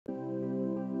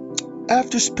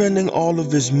After spending all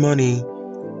of his money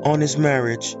on his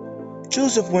marriage,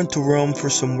 Joseph went to Rome for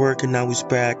some work and now he's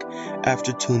back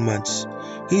after 2 months.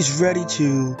 He's ready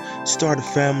to start a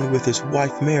family with his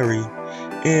wife Mary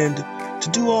and to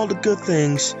do all the good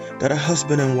things that a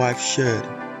husband and wife should.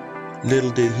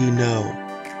 Little did he know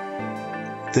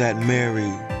that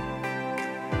Mary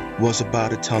was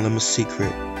about to tell him a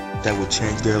secret that would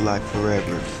change their life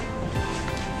forever.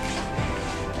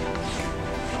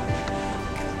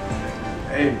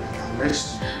 Hey, Rich,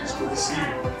 it's good to see you.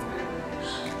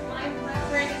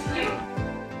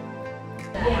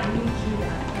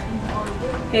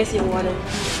 Here's your water.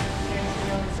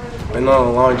 Been on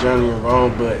a long journey in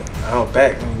Rome, but I'm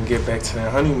back and we can get back to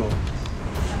that honeymoon.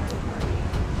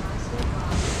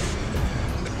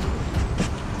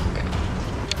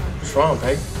 What's wrong,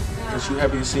 babe? Aren't you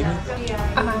happy to see me?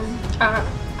 I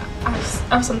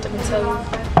have something to tell you.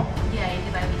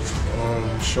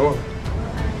 Sure.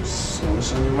 So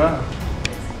what's on your mind?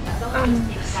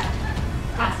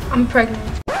 I'm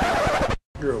pregnant.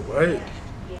 Girl, what?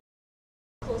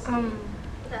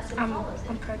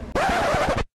 I'm pregnant.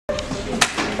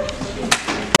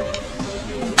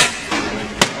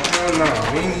 No,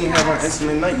 we ain't even have our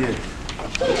intimate night yet.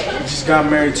 We just got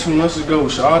married 2 months ago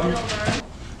with Shawty.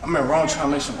 I'm in Rome trying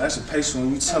to make some extra peso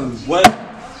and you telling me what?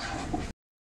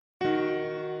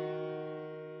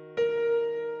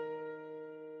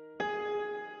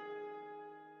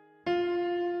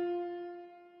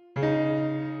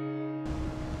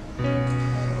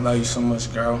 I love you so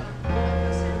much, girl.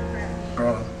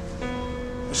 Girl,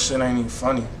 this shit ain't even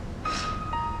funny.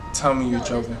 Tell me you're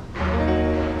joking.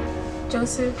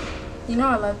 Joseph, you know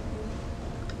I love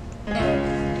you.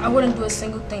 And I wouldn't do a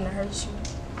single thing to hurt you.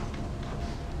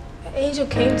 An angel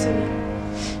came to me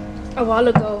a while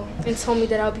ago and told me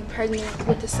that I'll be pregnant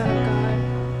with the Son of God.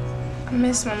 I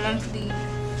missed my monthly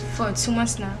for 2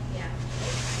 months now.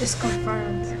 It's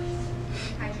confirmed.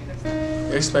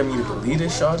 You expect me to believe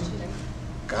this, Shawty?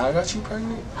 God got you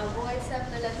pregnant?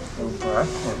 Oh, bro, I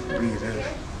can't believe that.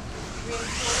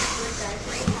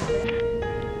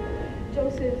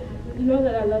 Joseph, you know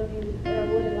that I love you and I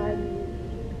wouldn't lie to you.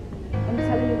 I'm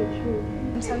telling you the truth.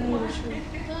 I'm telling you the truth.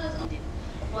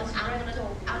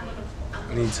 I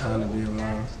need time to be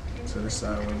alone to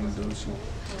decide what I'm gonna do with you.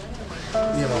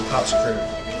 Yeah, my pop's crib.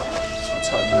 I'll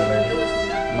talk to you later.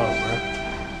 No, bro.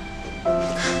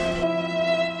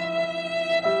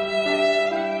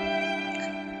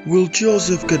 Will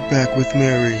Joseph get back with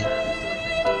Mary?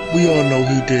 We all know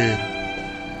he did.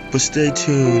 But stay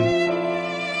tuned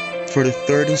for the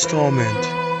 3rd installment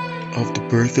of The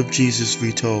Birth of Jesus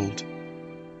Retold.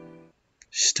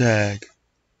 STAG.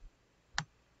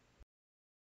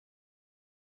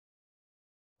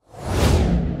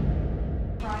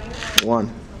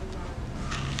 One.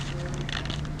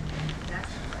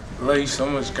 I love you so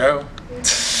much, girl.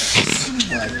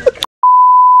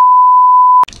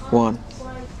 One.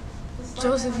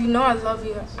 Joseph, you know I love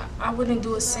you. I wouldn't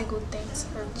do a single thing to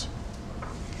hurt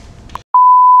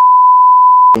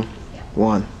you.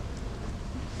 One.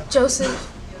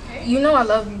 Joseph, you know I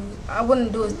love you. I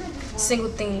wouldn't do a single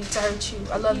thing to hurt you.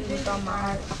 I love you with all my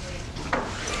heart.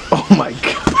 Oh my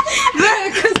God.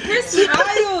 Man, because Chris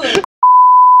child.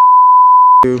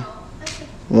 2,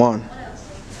 1.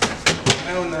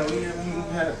 Hell no, we haven't even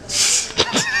had.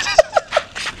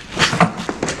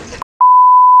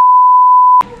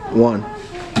 One. No, we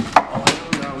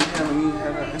haven't even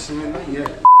had our intimate night yet.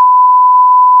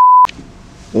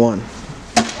 1.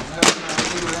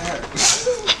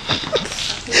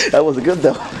 That was good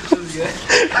though.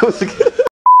 That was good.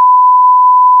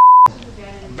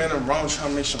 I've been in Rome trying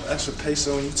to make some extra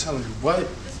peso and you telling me what?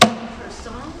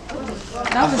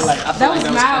 That was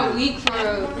mad weak for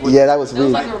real. Yeah, that was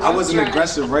weak. Like I wasn't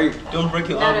aggressive, right? Don't break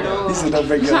your arm down. He said don't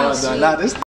break your arm down. Nah,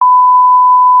 this.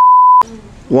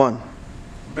 1.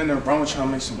 Been in Rome trying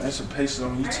to make some extra peso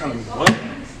and you telling me what?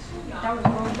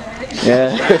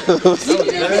 Yeah. Let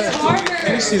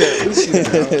me see that. Let me see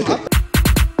that.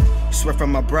 Sweat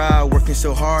from my brow, working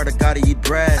so hard, I gotta eat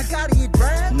bread.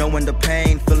 Knowing the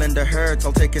pain, feeling the hurts,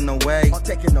 all taken away.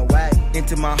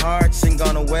 Into my heart, sin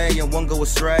gone away, and won't go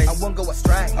astray. I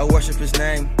worship his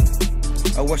name.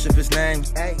 I worship his name.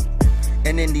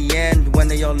 And in the end, when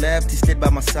they all left, he stayed by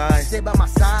my side.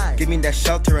 Give me that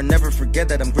shelter and never forget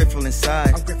that I'm grateful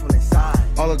inside.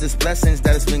 All of these blessings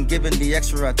that has been given, the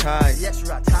extra I tithe.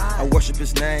 I worship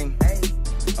his name.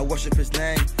 I worship his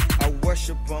name. I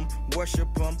worship him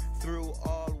through